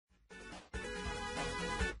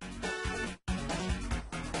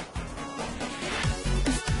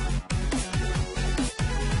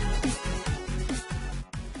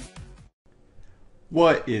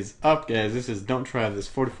What is up, guys? This is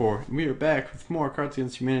Donttrythis44, and we are back with more Cards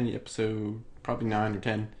Against Humanity episode probably 9 or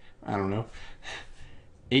 10. I don't know.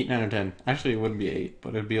 8, 9, or 10. Actually, it wouldn't be 8,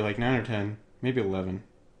 but it'd be like 9 or 10, maybe 11.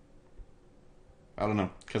 I don't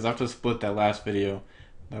know, because I have to split that last video,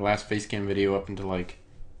 that last Facecam video up into like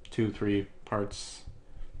 2, 3 parts.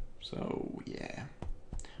 So, yeah.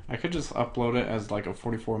 I could just upload it as like a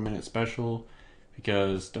 44-minute special,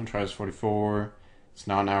 because Donttrythis44, it's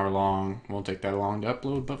not an hour long, won't take that long to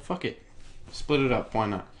upload, but fuck it. Split it up, why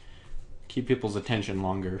not? Keep people's attention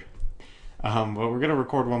longer. But we're gonna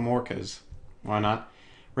record one more, because why not?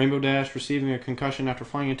 Rainbow Dash receiving a concussion after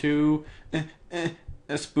flying into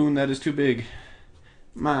a spoon that is too big.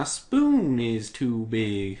 My spoon is too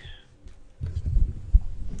big.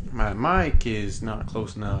 My mic is not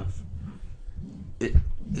close enough. The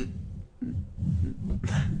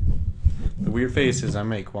weird faces I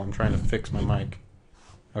make while I'm trying to fix my mic.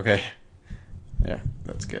 Okay. Yeah,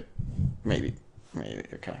 that's good. Maybe,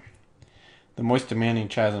 okay. The moist demanding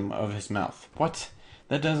chasm of his mouth. What?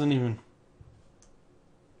 That doesn't even...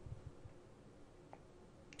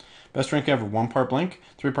 Best drink ever. 1 part blink,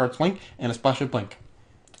 3 parts blink, and a splash of blink.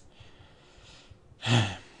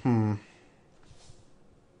 If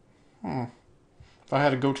I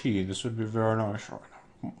had a goatee, this would be very nice.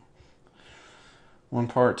 1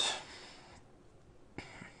 part...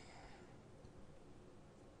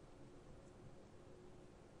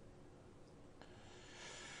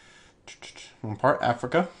 One part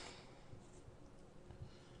Africa.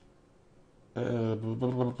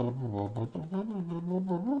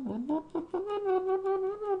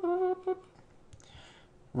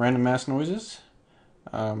 Random mass noises.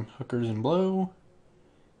 Hookers and blow.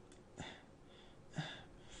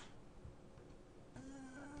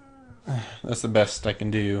 That's the best I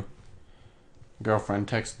can do. Girlfriend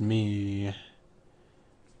texted me.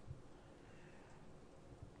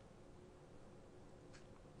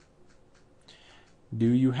 Do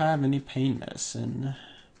you have any pain medicine?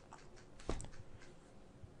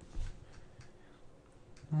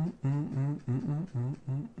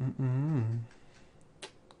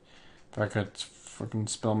 If I could fucking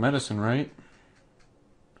spell medicine right.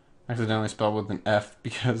 I accidentally spelled with an F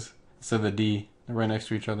because instead of the D. They're right next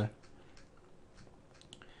to each other.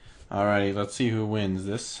 Alrighty, let's see who wins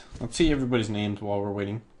this. Let's see everybody's names while we're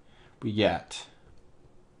waiting. We got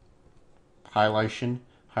Highlightion.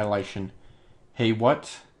 Hey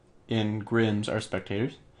what? In Grimm's are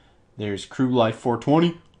spectators. There's Crew Life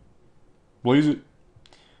 420. Blaze it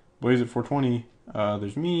 420.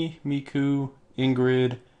 There's me, Miku,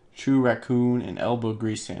 Ingrid, Chew Raccoon, and Elbow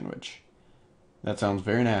Grease Sandwich. That sounds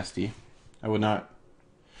very nasty. I would not.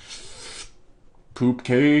 Poop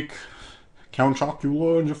Cake, Count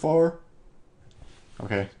Chocula, and Jafar.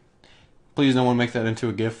 Okay. Please no one make that into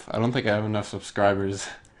a GIF. I don't think I have enough subscribers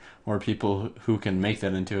or people who can make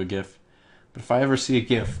that into a GIF. But if I ever see a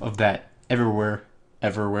GIF of that everywhere,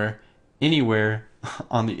 anywhere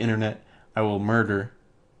on the internet, I will murder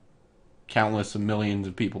countless of millions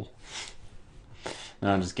of people. No,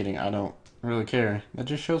 I'm just kidding. I don't really care. That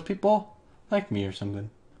just shows people like me or something.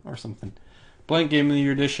 Blank Game of the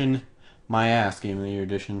Year edition. My ass Game of the Year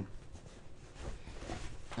edition.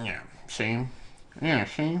 Yeah, see? Yeah,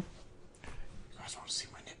 see? You guys want to see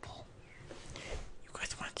my nipple?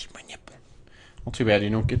 Well, too bad you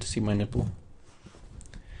don't get to see my nipple.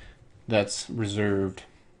 That's reserved.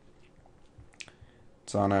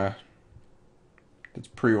 It's on a... It's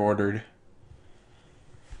pre-ordered.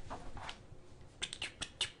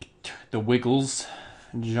 The Wiggles.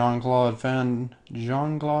 Jean-Claude Van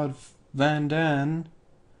Damme.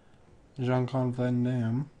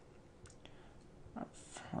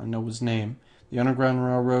 I know his name. The Underground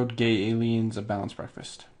Railroad, Gay Aliens, A Balanced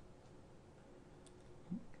Breakfast.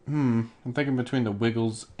 I'm thinking between the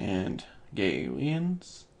Wiggles and Gay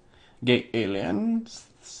Aliens. We're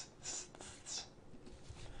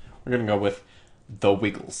gonna go with the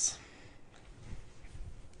Wiggles.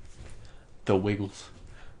 The Wiggles.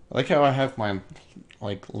 I like how I have my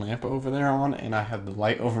lamp over there on, and I have the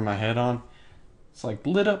light over my head on. It's like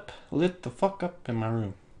lit the fuck up in my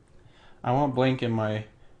room. I want blank in my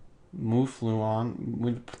Mouflou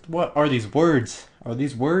on. What are these words? Are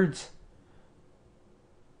these words?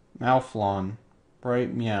 Mouflon.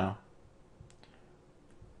 Bright meow.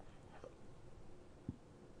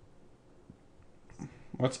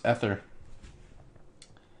 What's ether?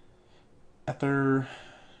 Ether.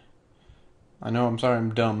 I know, I'm sorry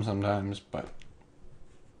I'm dumb sometimes, but...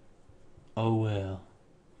 Oh well.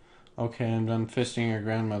 Okay, I'm done fisting your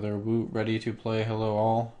grandmother. Woot, ready to play hello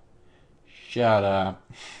all? Shut up.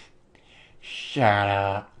 Shut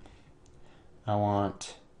up. I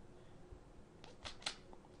want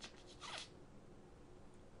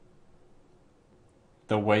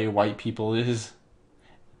the way white people is.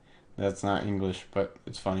 That's not English, but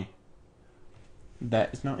it's funny.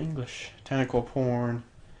 That is not English. Tentacle porn.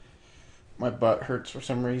 My butt hurts for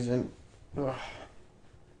some reason. Ugh.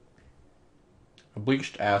 A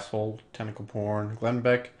bleached asshole. Tentacle porn. Glenn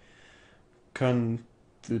Beck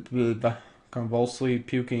convulsively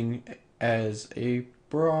puking as a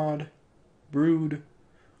broad brood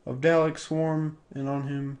of Daleks swarm in on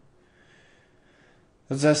him.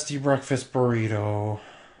 A zesty breakfast burrito.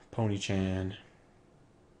 Pony-chan.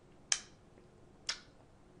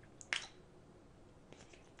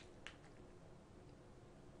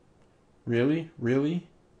 Really?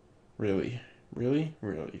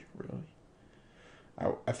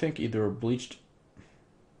 I think either bleached...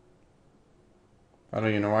 I don't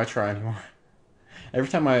even know why I try anymore. Every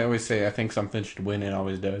time I always say I think something should win, it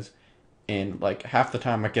always does. And like half the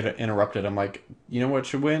time I get interrupted, I'm like, you know what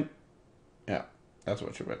should win? Yeah, that's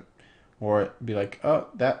what should win. Or it'd be like, oh,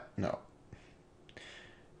 that, no.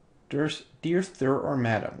 Dear Sir or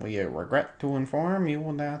Madam, we regret to inform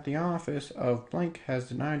you that the office of blank has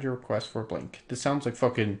denied your request for blank. This sounds like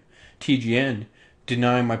fucking TGN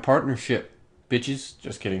denying my partnership. Bitches.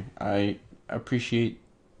 Just kidding. I appreciate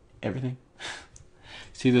everything.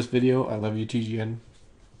 See this video? I love you, TGN.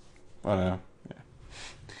 But, yeah.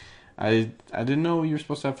 I didn't know you were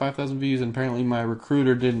supposed to have 5,000 views, and apparently my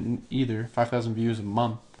recruiter didn't either. 5,000 views a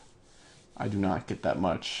month. I do not get that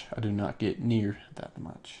much. I do not get near that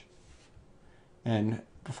much. And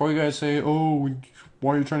before you guys say, oh,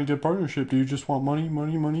 why are you trying to get a partnership? Do you just want money?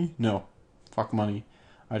 No. Fuck money.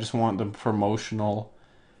 I just want the promotional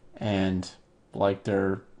and, like,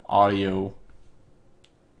 their audio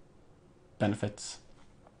benefits.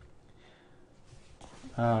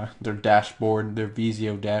 Their dashboard, their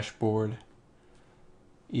Vizio dashboard.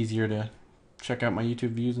 Easier to check out my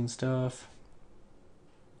YouTube views and stuff.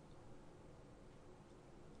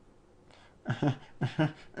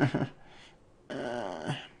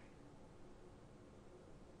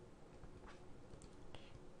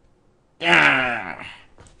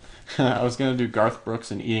 I was gonna do Garth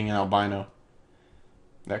Brooks and eating an albino.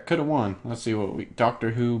 That could have won. Let's see what we...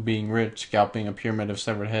 Doctor Who being rich, scalping a pyramid of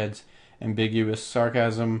severed heads, ambiguous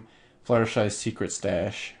sarcasm, Fluttershy's secret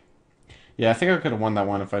stash. Yeah, I think I could have won that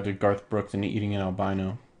one if I did Garth Brooks and eating an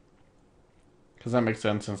albino. Because that makes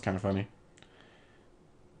sense and it's kind of funny.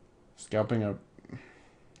 Scalping a...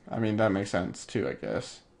 I mean, that makes sense too, I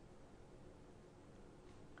guess.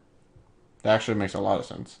 That actually makes a lot of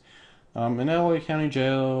sense. In LA County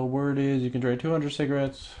Jail, word is you can trade 200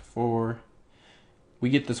 cigarettes for... We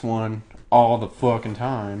get this one all the fucking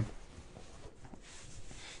time.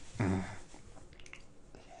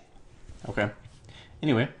 Okay.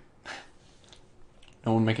 Anyway.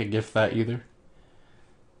 No one make a gift that either.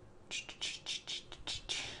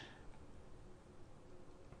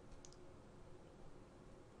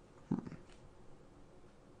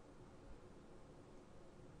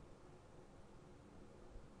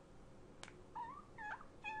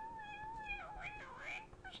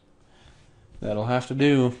 That'll have to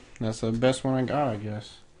do. That's the best one I got, I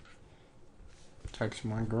guess. Text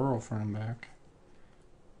my girlfriend back.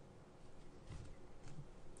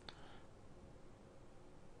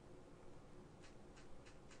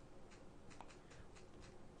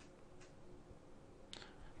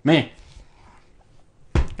 Man.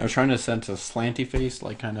 I was trying to send a slanty face,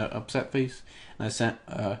 like kind of upset face. And I sent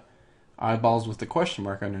eyeballs with the question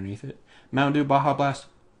mark underneath it. Mountain Dew Baja Blast.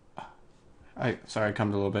 Sorry, I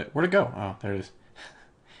cummed a little bit. Where'd it go? Oh, there it is.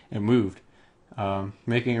 It moved.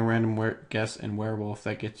 Making a random guess in werewolf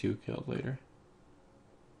that gets you killed later.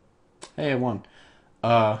 Hey, I won.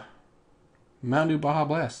 Mountain Dew Baja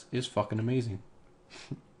Blast is fucking amazing.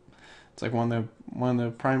 It's like one of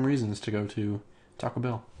the prime reasons to go to Taco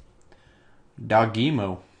Bell.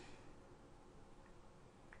 Dogimo.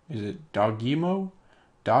 Is it Dogimo?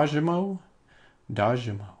 Dogimo?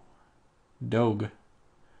 Dogimo. Dog.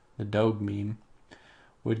 The dog meme.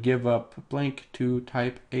 Would give up blank to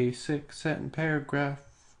type a 6-sentence paragraph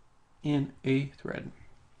in a thread.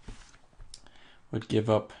 Would give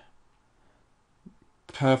up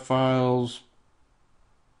pedophiles.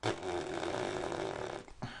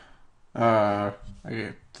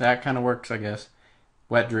 Okay, that kind of works, I guess.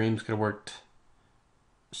 Wet dreams could have worked.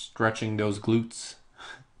 Stretching those glutes,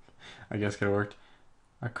 I guess could have worked.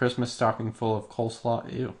 A Christmas stocking full of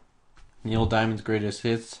coleslaw. Ew. Neil Diamond's greatest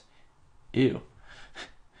hits. Ew.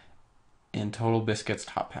 And Total Biscuit's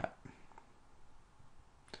top hat.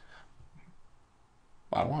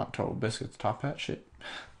 I want Total Biscuit's top hat. Shit.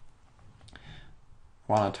 I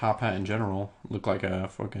want a top hat in general. Look like a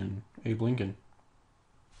fucking Abe Lincoln.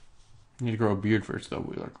 Need to grow a beard first though.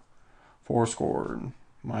 We like 4 score and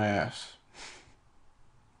my ass.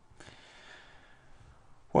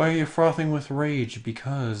 Why are you frothing with rage?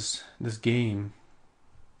 Because this game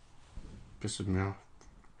pisses me off.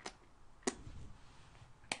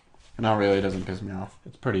 Not really, it doesn't piss me off.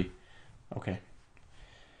 It's pretty okay.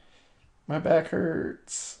 My back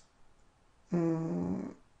hurts. I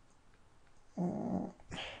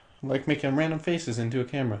like making random faces into a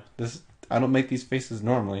camera. I don't make these faces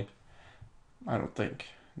normally. I don't think.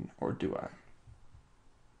 Or do I?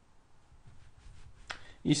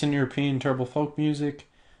 Eastern European turbo folk music,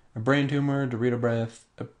 a brain tumor, Dorito breath,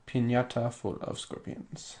 a piñata full of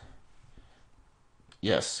scorpions.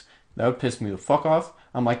 Yes, that would piss me the fuck off.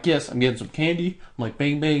 I'm like, yes, I'm getting some candy. I'm like,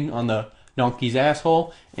 bang bang on the donkey's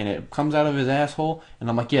asshole, and it comes out of his asshole, and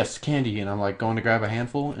I'm like, yes, candy, and I'm like going to grab a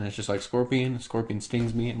handful, and it's just like scorpion. Scorpion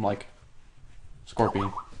stings me. I'm like,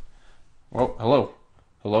 scorpion. Oh, hello,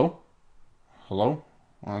 hello, hello.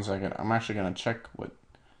 1 second. I'm actually gonna check what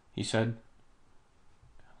he said.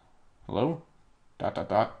 Hello? ...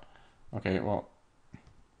 Okay, well.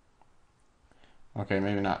 Okay,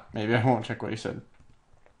 maybe not. Maybe I won't check what he said.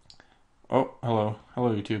 Oh, hello.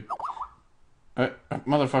 Hello, YouTube.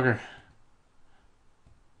 Motherfucker.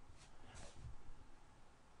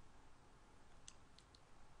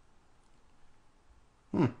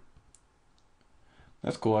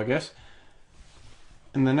 That's cool, I guess.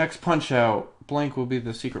 In the next Punch-Out, blank will be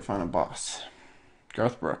the secret final boss.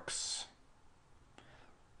 Garth Brooks.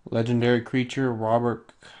 Legendary creature,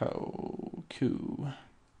 Robert Koo.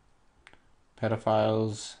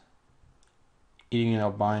 Pedophiles. Eating an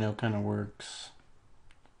albino kind of works.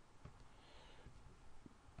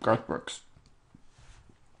 Garth Brooks.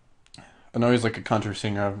 I know he's like a country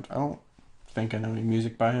singer. I don't think I know any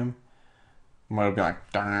music by him. Might be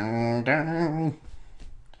like, dang, dang.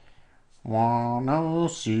 Wanna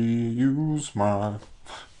see you smile.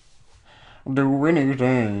 Do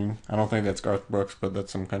anything. I don't think that's Garth Brooks, but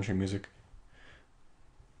that's some country music.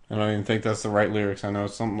 I don't even think that's the right lyrics. I know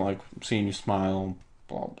it's something like seeing you smile,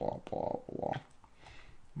 blah, blah, blah, blah.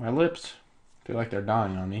 My lips feel like they're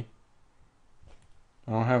dying on me.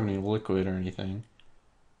 I don't have any liquid or anything.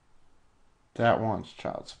 That wants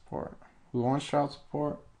child support. Who wants child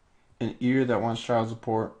support? An ear that wants child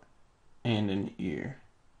support, and an ear.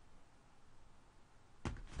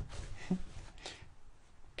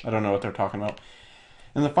 I don't know what they're talking about.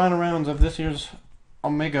 In the final rounds of this year's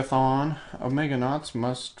Omegathon, Omeganauts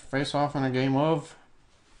must face off in a game of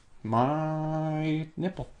my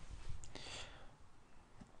nipple.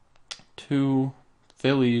 2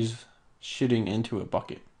 fillies shitting into a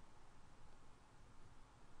bucket.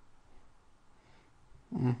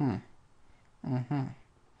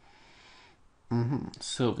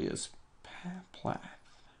 Sylvia's Plath.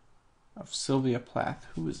 Of Sylvia Plath.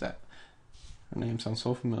 Who is that? Her name sounds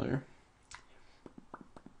so familiar.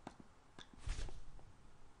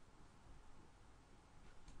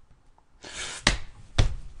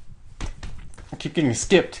 I keep getting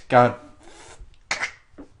skipped. God.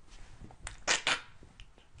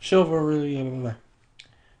 Chivalry.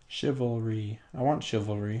 Chivalry. I want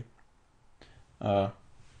chivalry.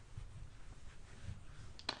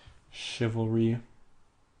 Chivalry.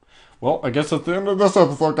 Well, I guess that's the end of this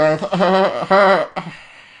episode, guys.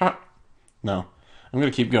 No. I'm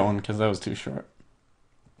going to keep going because that was too short.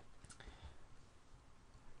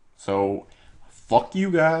 So, fuck you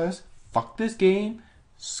guys. Fuck this game.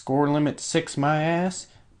 Score limit 6 my ass.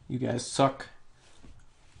 You guys suck.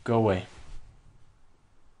 Go away.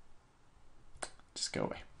 Just go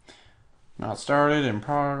away. Not started in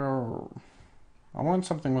progress. I want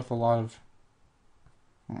something with a lot of...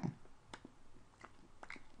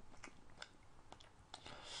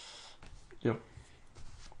 Yep.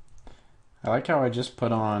 I like how I just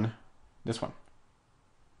put on this one.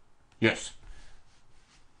 Yes.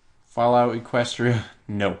 Fallout Equestria.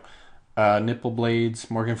 No. Nipple Blades.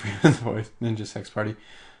 Morgan Freeman's voice. Ninja Sex Party.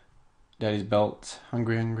 Daddy's Belt.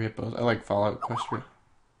 Hungry Hippos. I like Fallout Equestria.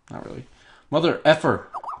 Not really. Mother effer.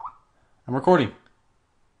 I'm recording.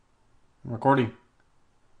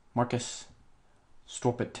 Marcus.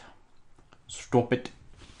 Stop it. Stop it.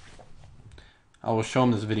 I will show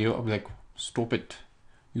him this video. I'll be like, stop it.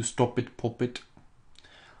 You stop it, puppet.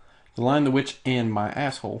 The Lion, the Witch, and my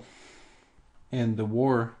asshole. And the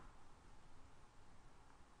war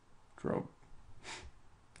drobe.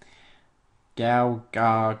 Gao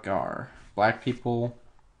Ga Gar. Black people.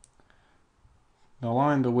 The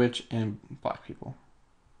Lion, the Witch, and black people.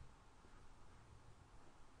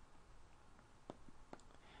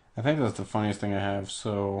 I think that's the funniest thing I have,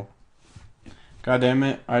 so... God damn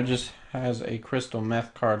it, I just has a crystal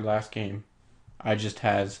meth card last game. I just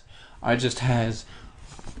has.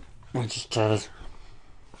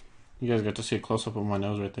 You guys got to see a close-up of my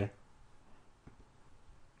nose right there.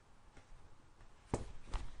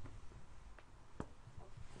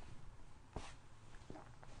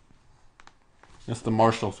 That's the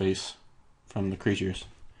Marshall face from The Creatures.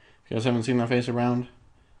 If you guys haven't seen that face around,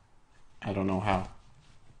 I don't know how.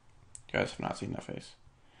 You guys have not seen that face.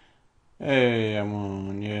 Hey, I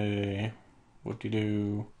won. Yay.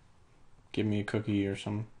 What-de-do. Give me a cookie or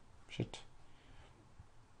some shit.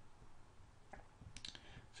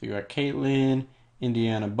 So you got Caitlin,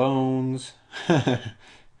 Indiana Bones. I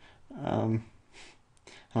don't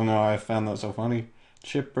know, I found that so funny.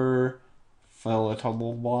 Chipper,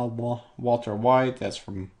 Walter White, that's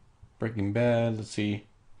from Breaking Bad. Let's see.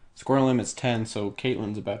 Score limit's 10, so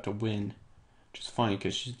Caitlin's about to win. Which is funny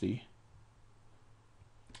because she's the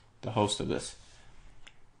host of this.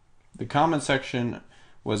 The comment section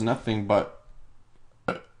was nothing but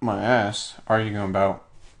my ass arguing about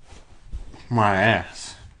my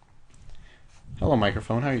ass. Hello,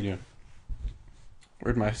 microphone. How are you doing?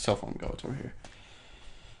 Where'd my cell phone go? It's over here.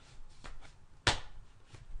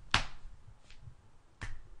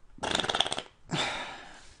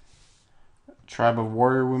 Tribe of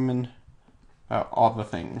warrior women. All the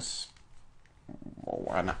things. Well,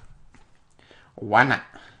 why not? Why not?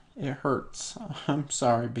 It hurts. I'm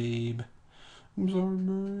sorry, babe. I'm sorry,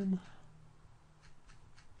 babe.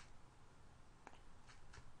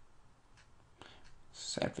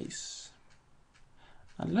 Sad face.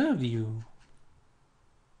 I love you.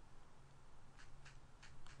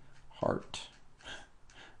 Heart.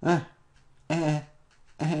 Okay.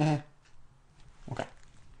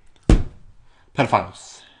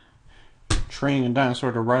 Pedophiles. Training a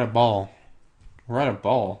dinosaur to ride a ball. Ride a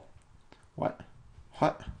ball? What?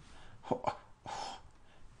 What?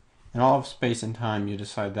 In all of space and time, you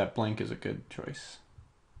decide that blank is a good choice.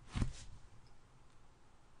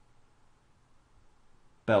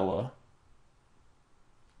 Bella.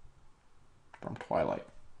 From Twilight.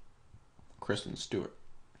 Kristen Stewart.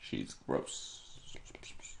 She's gross.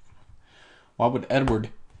 Why would Edward,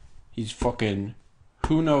 he's fucking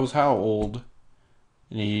who knows how old,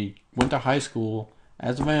 and he went to high school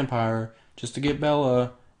as a vampire just to get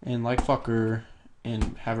Bella and like fuck her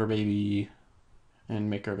and have her baby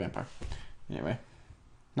and make her a vampire. Anyway,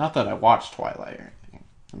 not that I watched Twilight or anything.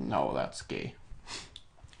 No, that's gay.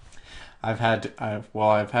 I've had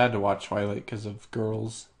to watch Twilight because of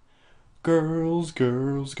girls. Girls.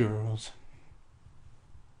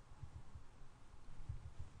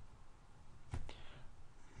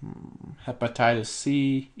 Hepatitis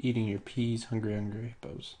C, eating your peas, hungry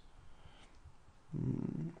hippos.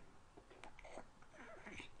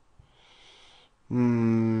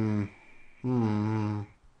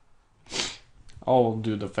 I'll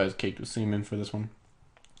do the fez cake with semen for this one.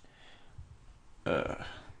 What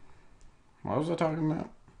was I talking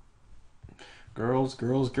about? Girls.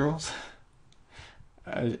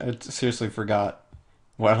 I seriously forgot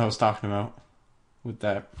what I was talking about with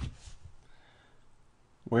that.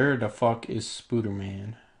 Where the fuck is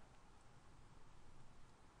Spooderman?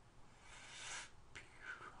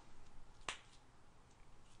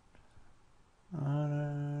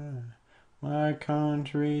 My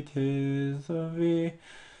country 'tis the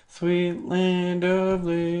sweet land of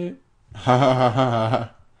Ha ha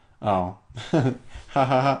ha. Oh. Ha ha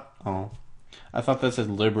ha. Oh. I thought that said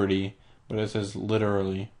liberty, but it says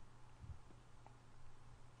literally.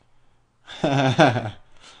 Man,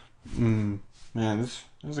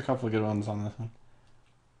 there's a couple of good ones on this one.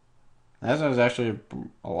 That was actually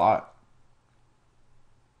a lot.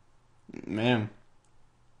 Man.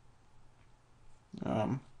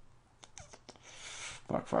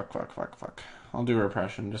 Fuck. I'll do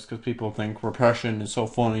repression just because people think repression is so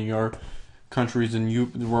funny. Your country's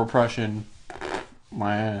in repression.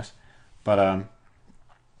 My ass. But,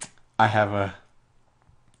 I have a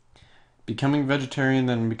becoming vegetarian,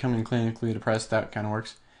 then becoming clinically depressed. That kind of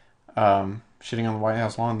works. Shitting on the White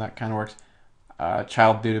House lawn, that kind of works.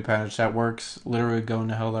 Child beauty pageant, that works. Literally going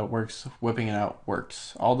to hell, that works. Whipping it out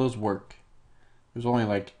works. All those work. There's only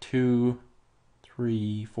like 2,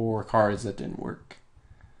 3, 4 cards that didn't work.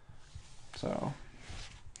 So,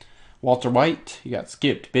 Walter White, you got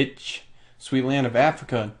skipped, bitch. Sweet Land of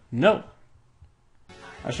Africa, no.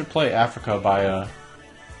 I should play Africa by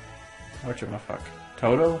whatchamaffuck?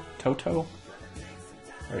 Toto?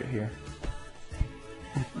 Right here.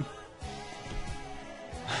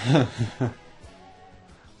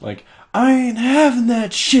 Like, I ain't having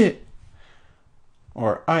that shit.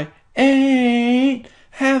 Or, I ain't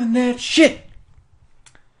having that shit.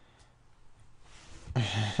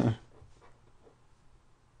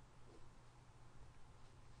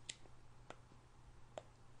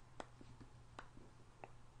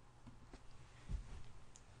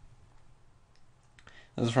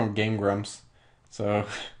 This is from Game Grumps. So,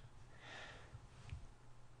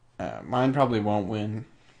 mine probably won't win.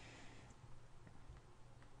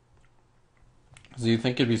 So you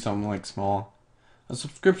think it'd be something like small? A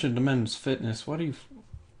subscription to Men's Fitness. What do you...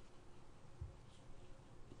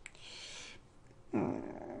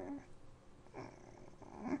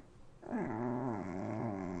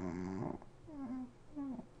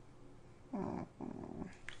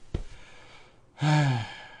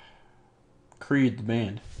 Creed, the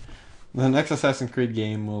band. The next Assassin's Creed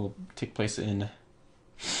game will take place in...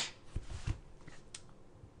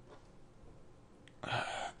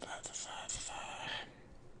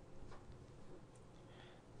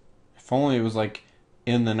 If only it was like,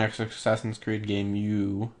 in the next Assassin's Creed game,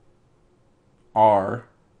 you are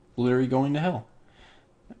literally going to hell.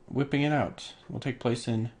 Whipping it out. Will take place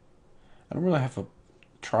in... I don't really have a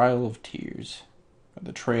Trial of Tears.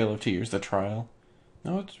 The Trail of Tears, the trial.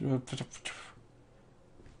 No, it's...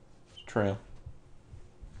 Trail.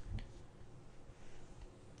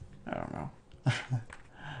 I don't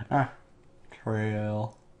know.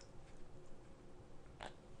 Trail.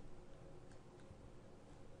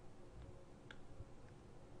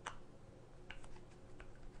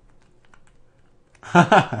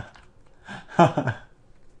 I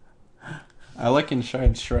like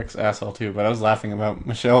Inside Shrek's asshole too, but I was laughing about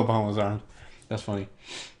Michelle Obama's arms. That's funny.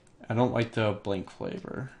 I don't like the blank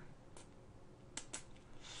flavor.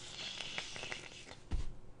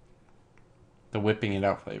 The whipping it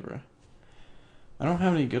out flavor. I don't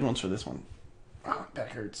have any good ones for this one. Oh, that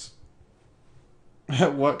hurts.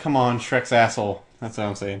 What? Come on, Shrek's asshole. That's what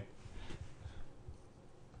I'm saying.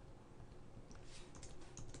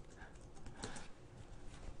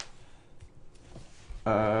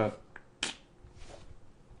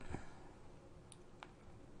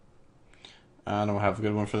 I don't have a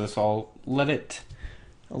good one for this. I'll let it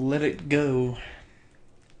go.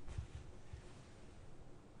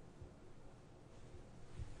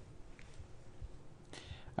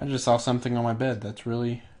 I just saw something on my bed that's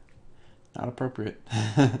really not appropriate.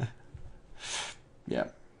 Yeah.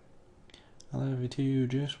 I love you too,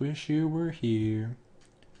 just wish you were here.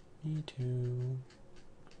 Me too.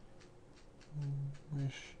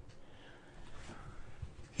 Wish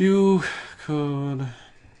you could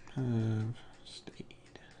have stayed.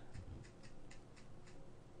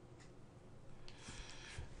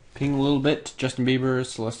 Ping a little bit. Justin Bieber,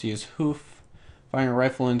 Celestia's hoof. Firing a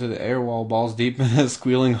rifle into the air while balls deep in a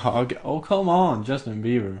squealing hog. Oh, come on, Justin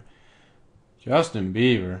Bieber. Justin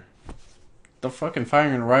Bieber. The fucking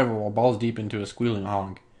firing a rifle while balls deep into a squealing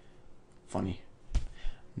hog. Funny.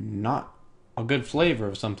 Not a good flavor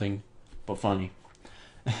of something, but funny.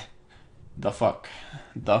 The fuck.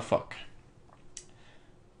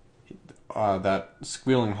 That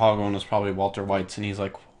squealing hog one was probably Walter White's, and he's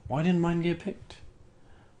like, why didn't mine get picked?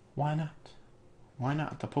 Why not? Why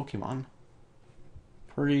not? The Pokemon.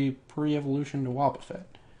 Pre-evolution to Wobbuffet.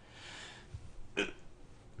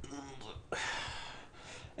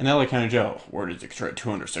 And LA County Jail. Where did you extract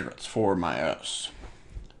 200 cigarettes for my ass?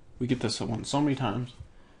 We get this one so many times.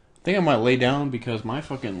 I think I might lay down because my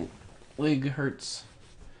fucking leg hurts.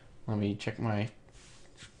 Let me check my...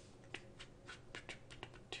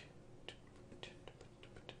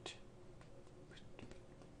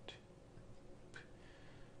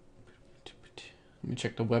 Let me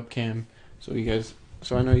check the webcam so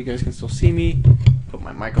I know you guys can still see me. Put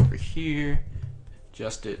my mic over here.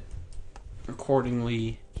 Adjust it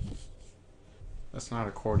accordingly. That's not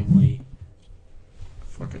accordingly.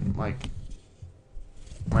 Fucking Mike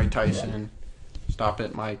Tyson. Stop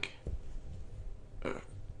it, Mike.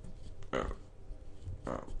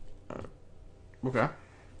 Okay.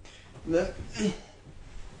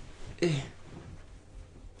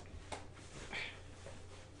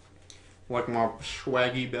 Like my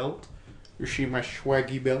swaggy belt. You see my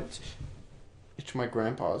swaggy belt? It's my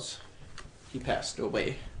grandpa's. He passed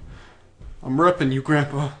away. I'm repping you,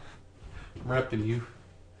 Grandpa. I'm repping you.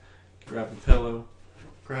 Grab a pillow.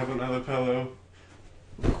 Grab another pillow.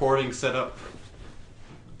 Recording setup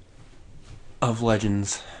of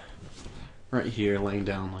legends. Right here, laying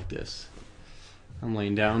down like this. I'm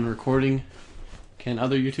laying down, recording. Can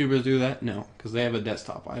other YouTubers do that? No, because they have a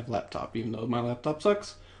desktop. I have a laptop, even though my laptop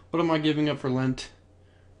sucks. What am I giving up for Lent?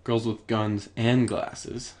 Girls with guns and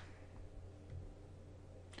glasses.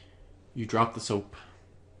 You dropped the soap.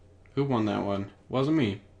 Who won that one? Wasn't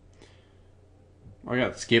me. I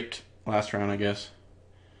got skipped last round, I guess.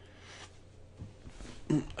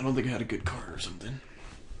 I don't think I had a good card or something.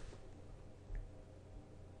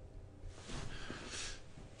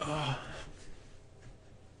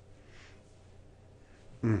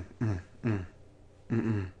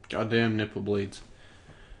 Goddamn nipple blades.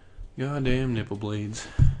 Goddamn nipple blades.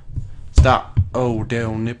 Stop. Oh,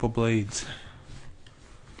 damn nipple blades.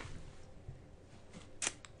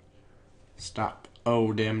 Stop.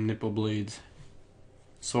 Oh, damn nipple blades.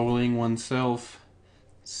 Soiling oneself.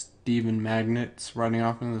 Steven Magnets riding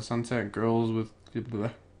off into the sunset. Girls with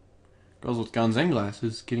guns and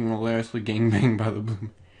glasses getting hilariously gangbanged by the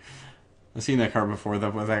bloom. I've seen that card before.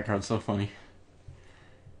 That card's so funny.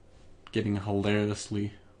 Getting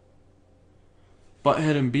hilariously.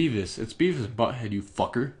 Butthead and Beavis. It's Beavis and Butthead, you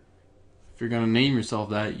fucker. If you're gonna name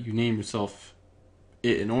yourself that, you name yourself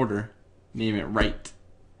it in order. Name it right.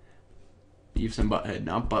 Beavis and Butthead,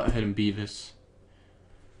 not Butthead and Beavis.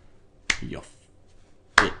 You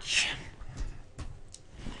bitch.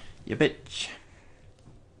 You bitch.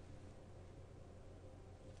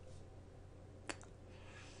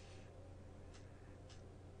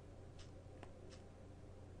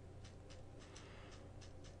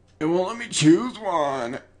 It won't let me choose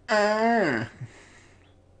one. Wingardium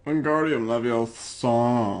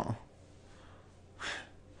Leviosa.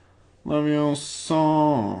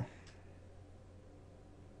 Leviosa.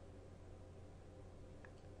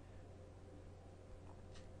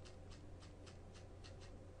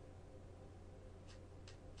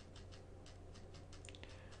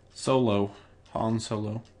 Solo. Han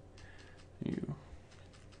Solo. You.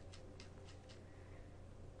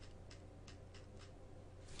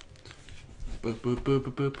 Boo, boo, boo,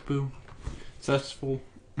 boo, boo, boo.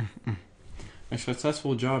 A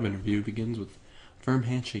successful job interview begins with a firm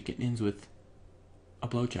handshake and ends with a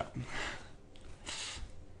blowjob.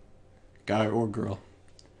 Guy or girl.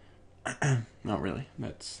 Not really.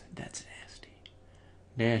 That's nasty.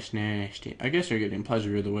 That's nasty. I guess you're getting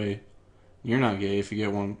pleasure either way. You're not gay if you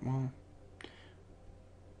get one. Well,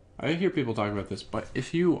 I hear people talk about this, but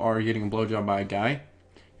if you are getting a blowjob by a guy,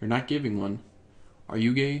 you're not giving one. Are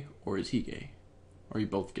you gay or is he gay? Or are you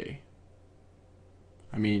both gay?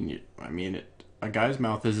 I mean, a guy's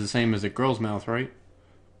mouth is the same as a girl's mouth, right?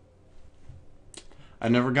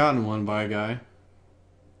 I've never gotten one by a guy.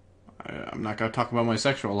 I'm not gonna talk about my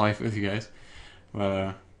sexual life with you guys,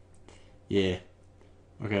 but yeah,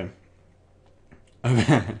 okay.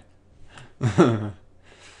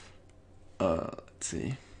 Let's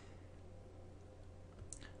see.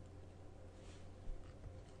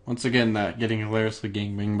 Once again, that getting hilariously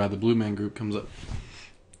gangbanged by the Blue Man Group comes up.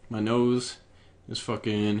 My nose is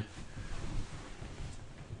fucking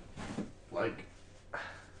like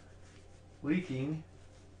leaking.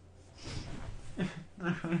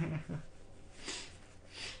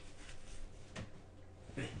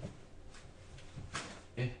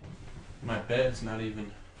 My bed's not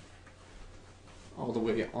even all the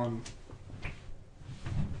way on.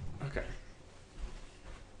 Okay.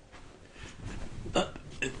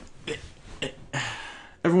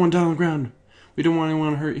 Everyone down on the ground. We don't want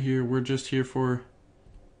anyone hurt here. We're just here for...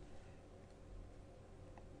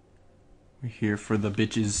 We're here for the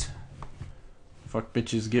bitches. Fuck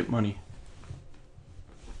bitches, get money.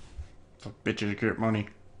 Fuck bitches, get money.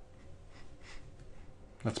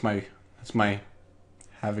 That's my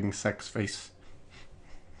having sex face.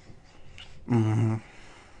 I'm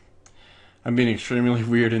being extremely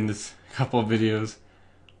weird in this couple of videos.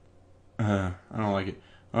 I don't like it.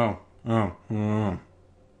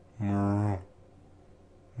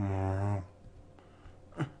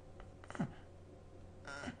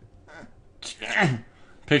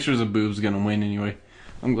 Pictures of boobs gonna win anyway.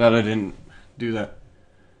 I'm glad I didn't do that.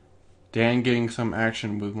 Dan getting some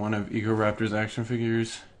action with one of Egoraptor's action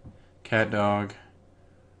figures. Cat dog.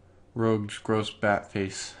 Rogue's gross bat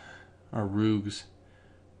face. Or Rogue's.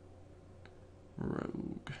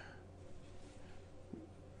 Rogue.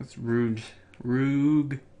 That's Rouge.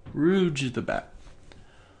 Rouge is the bat.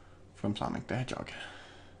 From Sonic the Hedgehog.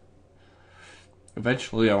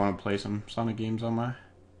 Eventually I want to play some Sonic games on my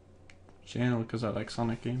channel because I like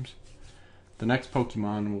Sonic games. The next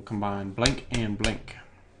Pokemon will combine Blank and Blank.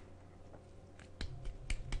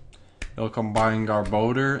 It'll combine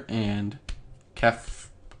Garbodor and Kefling,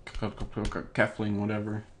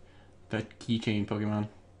 whatever. That keychain Pokemon.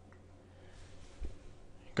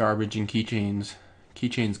 Garbage and keychains.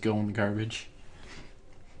 Keychains go in the garbage.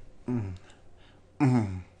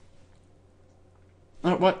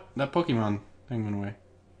 Oh, what? That Pokemon thing went away.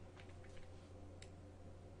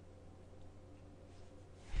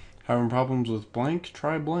 Having problems with Blank?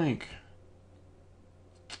 Try Blank.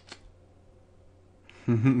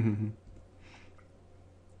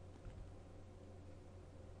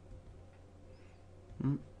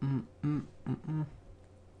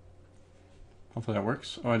 Hopefully that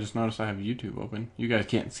works. Oh, I just noticed I have YouTube open. You guys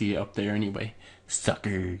can't see it up there anyway.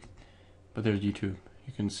 Sucker. But there's YouTube.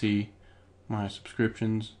 You can see my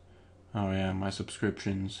subscriptions, Oh yeah, my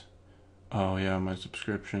subscriptions. Oh yeah, my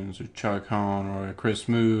subscriptions are Chuck Horn, Chris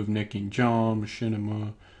Move, Nick and John,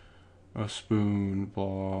 Machinima, A Spoon,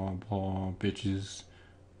 blah blah, bitches,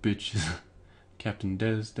 Captain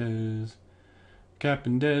Des,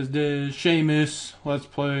 Seamus, Let's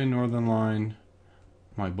Play, Northern Line,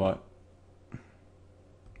 my butt.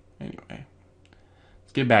 Anyway,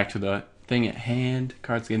 let's get back to the thing at hand.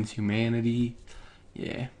 Cards Against Humanity.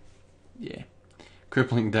 Yeah.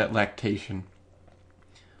 Crippling debt lactation.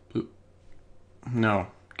 No.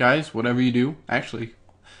 Guys, whatever you do, actually,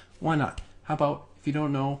 why not? How about, if you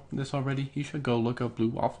don't know this already, you should go look up Blue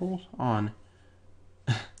Waffles on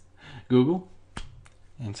Google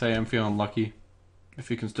and say I'm feeling lucky, if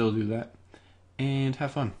you can still do that, and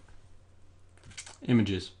have fun.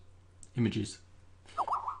 Images.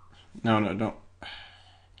 No, don't.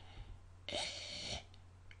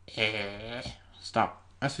 Stop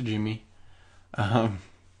messaging me.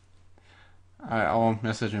 I'll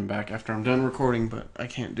message him back after I'm done recording, but I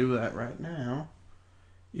can't do that right now.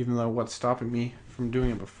 Even though what's stopping me from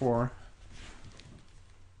doing it before?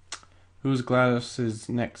 Who's Gladys's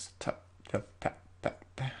next test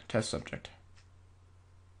subject?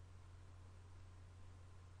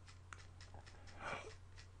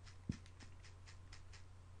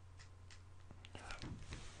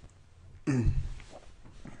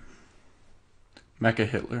 Mecha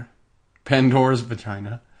Hitler. Pandora's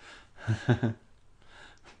vagina. I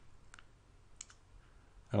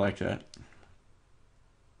like that.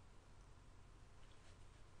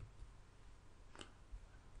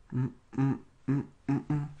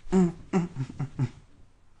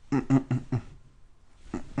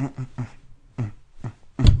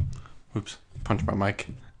 Oops, punch my mic.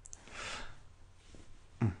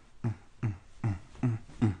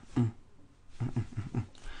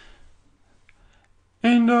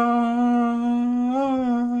 And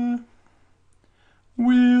I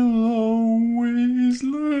will always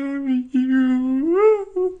love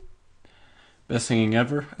you. Best singing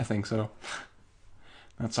ever? I think so.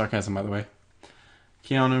 That's sarcasm, by the way.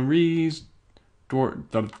 Keanu Reeves,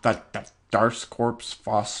 Darce corpse,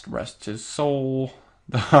 Faust rest his soul.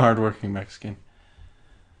 The hardworking Mexican.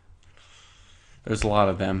 There's a lot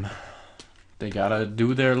of them. They gotta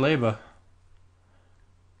do their labor.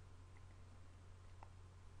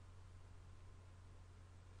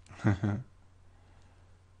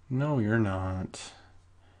 No, you're not.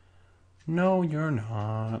 No, you're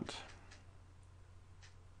not.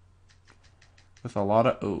 With a lot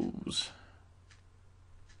of O's.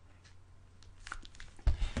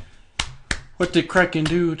 What did Kraken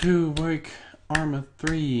do to break Arma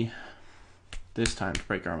 3? This time to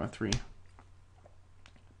break Arma 3.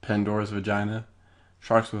 Pandora's vagina.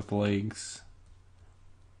 Sharks with legs.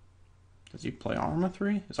 Does he play Arma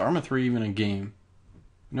 3? Is Arma 3 even a game?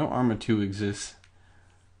 No, Arma 2 exists.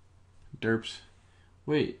 Derps.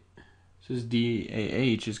 Wait. This is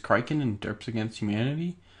DAH. Is Kraken and Derps Against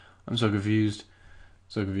Humanity? I'm so confused.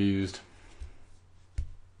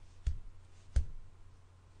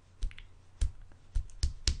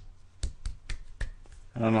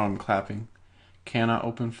 I don't know, I'm clapping. Cannot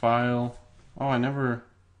open file. Oh, I never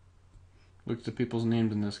looked at people's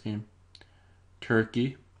names in this game.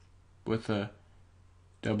 Turkey with a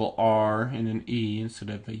double R and an E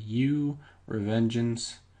instead of a U.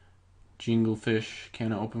 Revengeance. Jinglefish.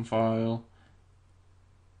 Cannot open file.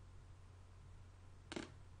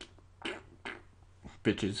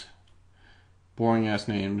 Bitches. Boring ass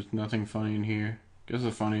names. Nothing funny in here. Guess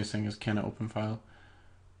the funniest thing is cannot open file.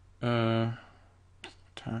 How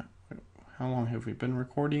long have we been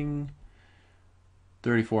recording?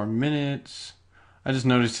 34 minutes. I just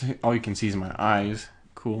noticed all you can see is my eyes.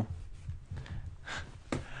 Cool.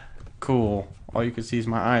 Cool. All you can see is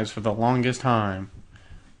my eyes for the longest time.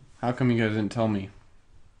 How come you guys didn't tell me?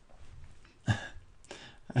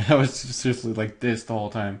 I was seriously like this the whole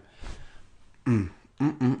time. I'm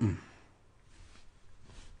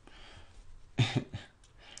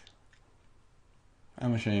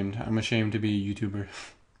ashamed. I'm ashamed to be a YouTuber.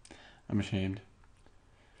 I'm ashamed.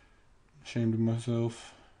 Ashamed of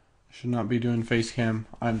myself. I should not be doing Facecam.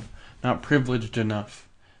 I'm not privileged enough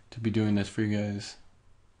to be doing this for you guys.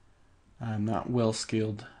 I'm not well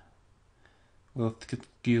skilled.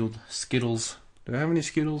 Skittles. Do I have any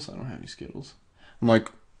Skittles? I don't have any Skittles. I'm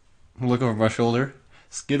like, look over my shoulder.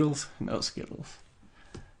 Skittles? No Skittles.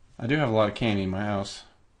 I do have a lot of candy in my house.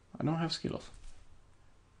 I don't have Skittles.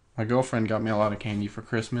 My girlfriend got me a lot of candy for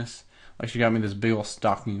Christmas. Like, she got me this big old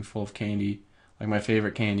stocking full of candy. Like, my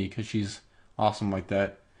favorite candy, because she's awesome like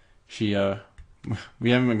that. We haven't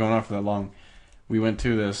been going out for that long. We went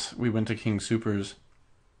to King Soopers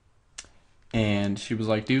And she was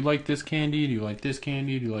like, "Do you like this candy? Do you like this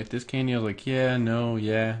candy? Do you like this candy?" I was like, "Yeah, no,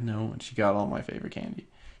 yeah, no." And she got all my favorite candy.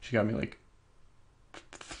 She got me like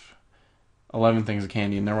 11 things of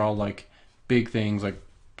candy, and they're all like big things, like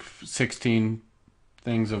 16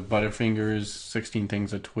 things of Butterfingers, 16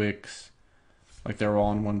 things of Twix. Like they're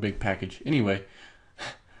all in one big package. Anyway,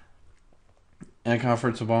 and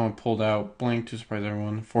Comforts Obama pulled out blank to surprise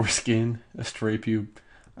everyone. Foreskin, a stray pube.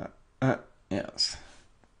 Yes.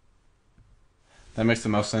 That makes the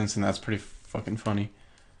most sense, and that's pretty fucking funny.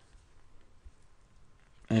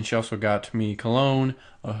 And she also got me cologne,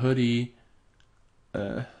 a hoodie.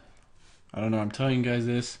 I don't know, I'm telling you guys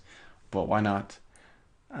this, but why not?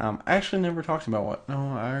 I actually never talked about what.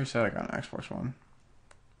 No, I already said I got an Xbox One.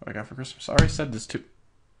 What I got for Christmas. I already said this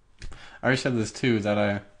too, that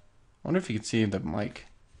I wonder if you can see the mic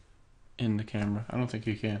in the camera. I don't think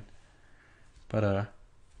you can. But,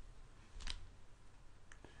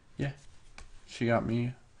 yeah. She got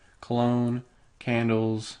me cologne,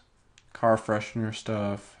 candles, car freshener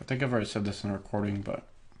stuff. I think I've already said this in a recording, but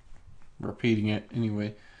repeating it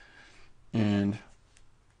anyway. And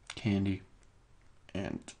candy.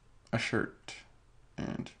 And a shirt.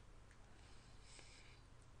 And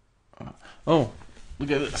oh, look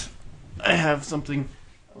at this. I have something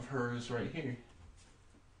of hers right here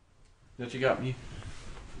that she got me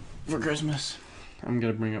for Christmas. I'm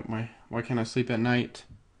gonna bring up my Why Can't I Sleep at Night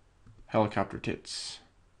helicopter tits.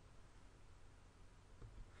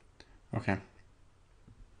 Okay.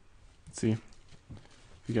 Let's see if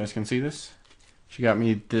you guys can see this. She got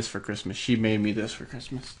me this for Christmas. She made me this for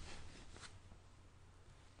Christmas.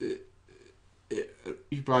 You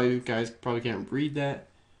guys probably can't read that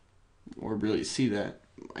or really see that.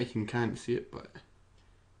 I can kind of see it, but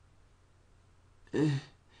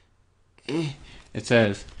it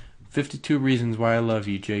says 52 reasons why I love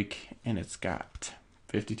you, Jake, and it's got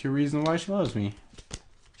 52 reasons why she loves me.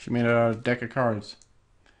 She made it out of a deck of cards.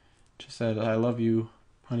 She said, "I love you,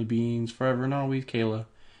 honey beans, forever and always, Kayla."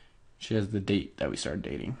 She has the date that we started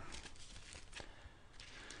dating.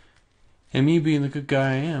 And me being the good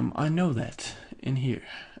guy I am, I know that in here.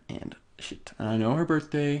 And shit. And I know her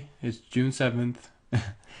birthday is June 7th.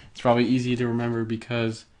 It's probably easy to remember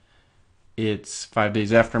because it's 5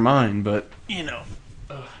 days after mine, but, you know.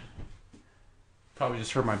 Probably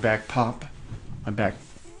just heard my back pop. My back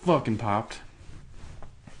fucking popped.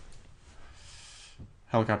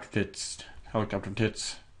 Helicopter tits. Helicopter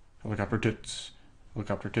tits. Helicopter tits.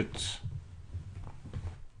 Helicopter tits.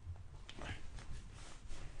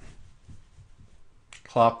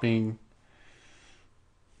 Clopping.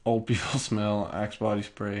 Old people smell. Axe body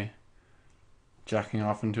spray. Jacking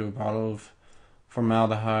off into a bottle of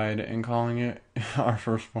formaldehyde and calling it our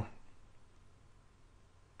first one.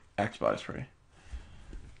 Axe body spray.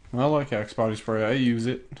 I like Axe body spray. I use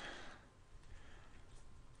it.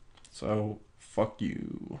 So, fuck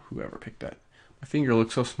you, whoever picked that. My finger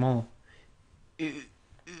looks so small.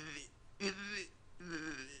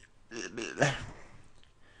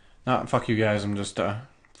 Not fuck you guys, I'm just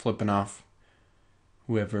flipping off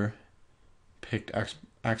whoever picked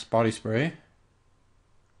Axe body spray.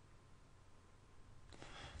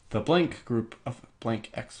 The blank group of blank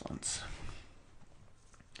excellence.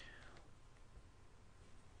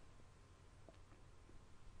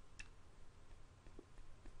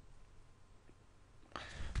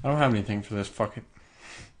 I don't have anything for this, fuck it.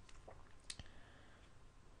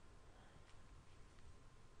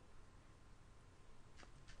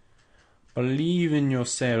 Believe in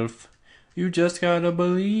yourself. You just gotta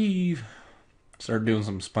believe. Start doing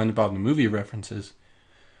some SpongeBob the movie references.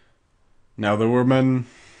 Now that we're men,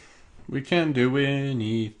 we can do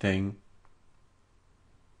anything.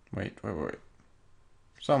 Wait.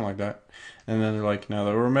 Something like that. And then they're like, now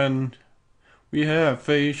that we're men, we have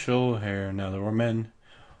facial hair. Now that we're men,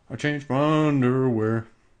 I changed my underwear.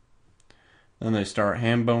 Then they start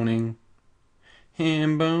ham boning.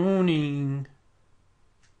 Ham boning.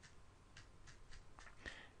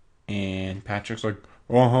 And Patrick's like,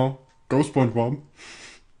 go SpongeBob.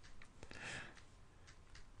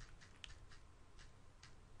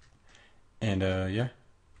 And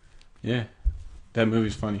yeah, that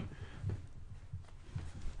movie's funny.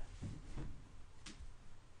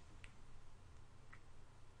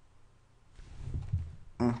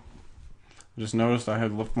 I just noticed I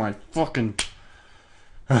had left my fucking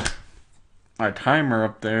my timer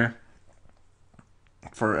up there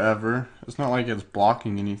forever. It's not like it's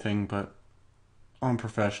blocking anything, but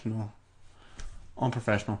unprofessional. I'm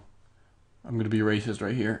gonna be racist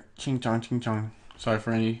right here. Ching chong, ching chong. Sorry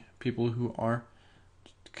for any people who are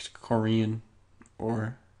Korean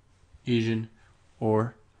or Asian,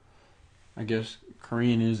 or I guess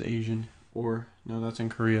Korean is Asian, or no, that's in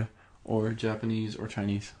Korea, or Japanese or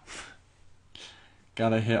Chinese.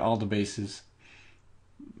 Gotta hit all the bases.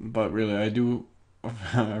 But really, I do.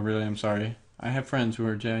 I really am sorry. I have friends who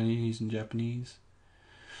are Chinese and Japanese.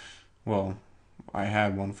 Well, I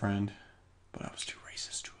had one friend, but I was too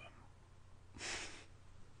racist to him.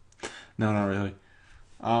 No, not really.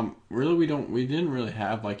 Really, we didn't really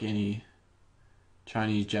have like any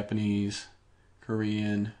Chinese, Japanese,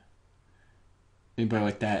 Korean, anybody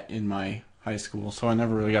like that in my high school, so I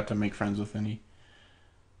never really got to make friends with any.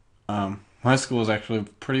 My school was actually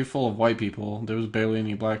pretty full of white people. There was barely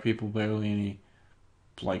any black people, barely any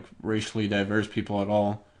like racially diverse people at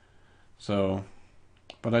all. So,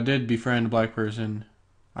 but I did befriend a black person.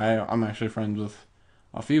 I'm actually friends with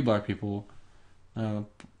a few black people.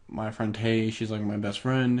 My friend Tay, she's like my best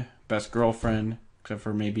friend, best girlfriend, except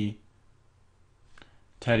for maybe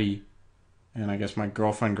Teddy, and I guess my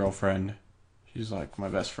girlfriend. She's like my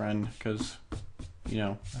best friend because,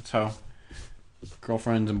 that's how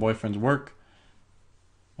girlfriends and boyfriends work.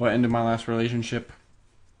 What ended my last relationship?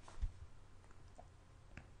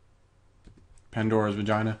 Pandora's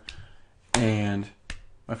vagina. And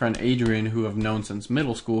my friend Adrian, who I've known since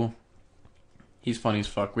middle school, he's funny as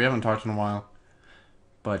fuck. We haven't talked in a while,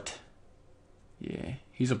 but yeah,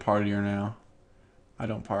 he's a partier now. I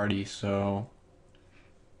don't party, so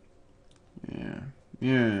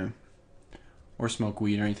yeah. Or smoke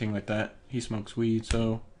weed or anything like that. He smokes weed,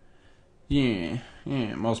 so yeah,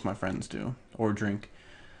 most of my friends do. Or drink.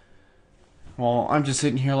 Well, I'm just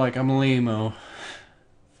sitting here like I'm a lame-o.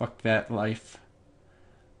 Fuck that life.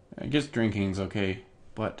 I guess drinking's okay,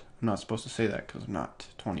 but I'm not supposed to say that because I'm not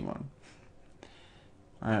 21.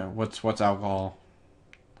 What's alcohol?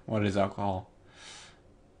 What is alcohol?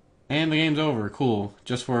 And the game's over. Cool.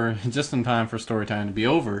 Just in time for story time to be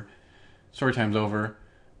over. Story time's over.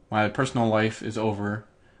 My personal life is over.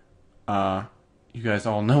 You guys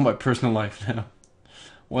all know my personal life now.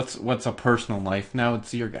 What's a personal life? Now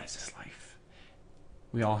it's your guys' life.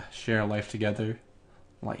 We all share life together.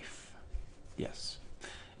 Life. Yes.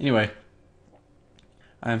 Anyway.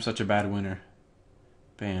 I am such a bad winner.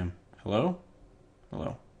 Bam. Hello?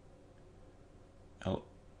 Hello? Hello?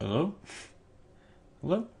 Hello?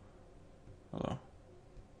 Hello?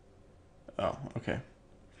 Oh, okay.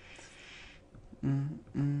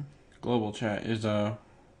 Global chat is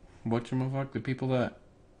whatchamacallit, the people that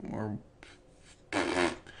or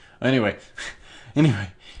anyway. Thank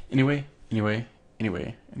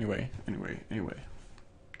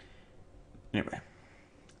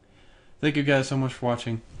you guys so much for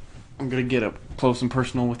watching. I'm gonna get up close and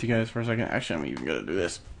personal with you guys for a second. Actually, I'm even gonna do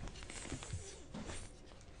this.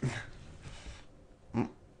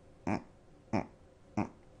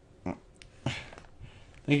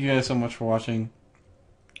 Thank you guys so much for watching.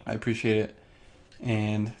 I appreciate it.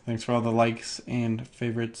 And thanks for all the likes and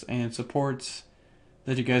favorites and supports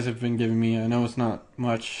that you guys have been giving me. I know it's not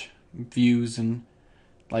much views and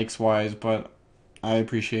likes wise, but I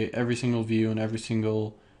appreciate every single view and every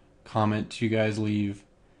single comment you guys leave.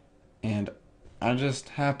 And I'm just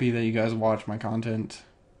happy that you guys watch my content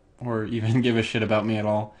or even give a shit about me at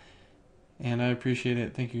all. And I appreciate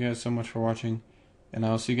it. Thank you guys so much for watching. And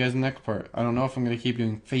I'll see you guys in the next part. I don't know if I'm going to keep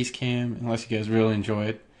doing face cam unless you guys really enjoy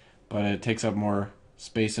it. But it takes up more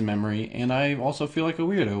space and memory. And I also feel like a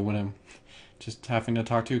weirdo when I'm just having to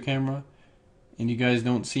talk to a camera. And you guys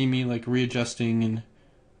don't see me like readjusting. And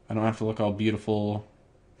I don't have to look all beautiful.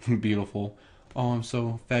 Beautiful. Oh, I'm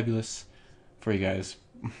so fabulous for you guys.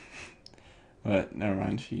 But never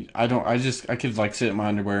mind. I could like sit in my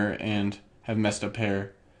underwear and have messed up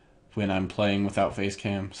hair when I'm playing without face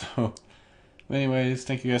cam. So, but anyways,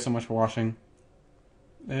 thank you guys so much for watching.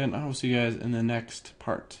 And I will see you guys in the next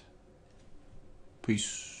part.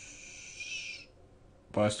 Peace.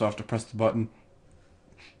 But I still have to press the button.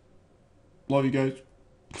 Love you guys.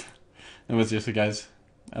 No, but seriously, guys,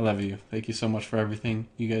 I love you. Thank you so much for everything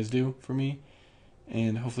you guys do for me.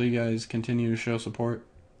 And hopefully you guys continue to show support.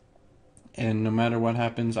 And no matter what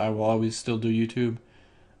happens, I will always still do YouTube.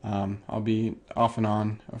 I'll be off and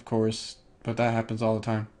on, of course, but that happens all the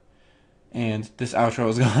time. And this outro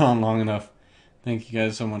has gone on long enough. Thank you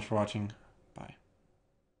guys so much for watching.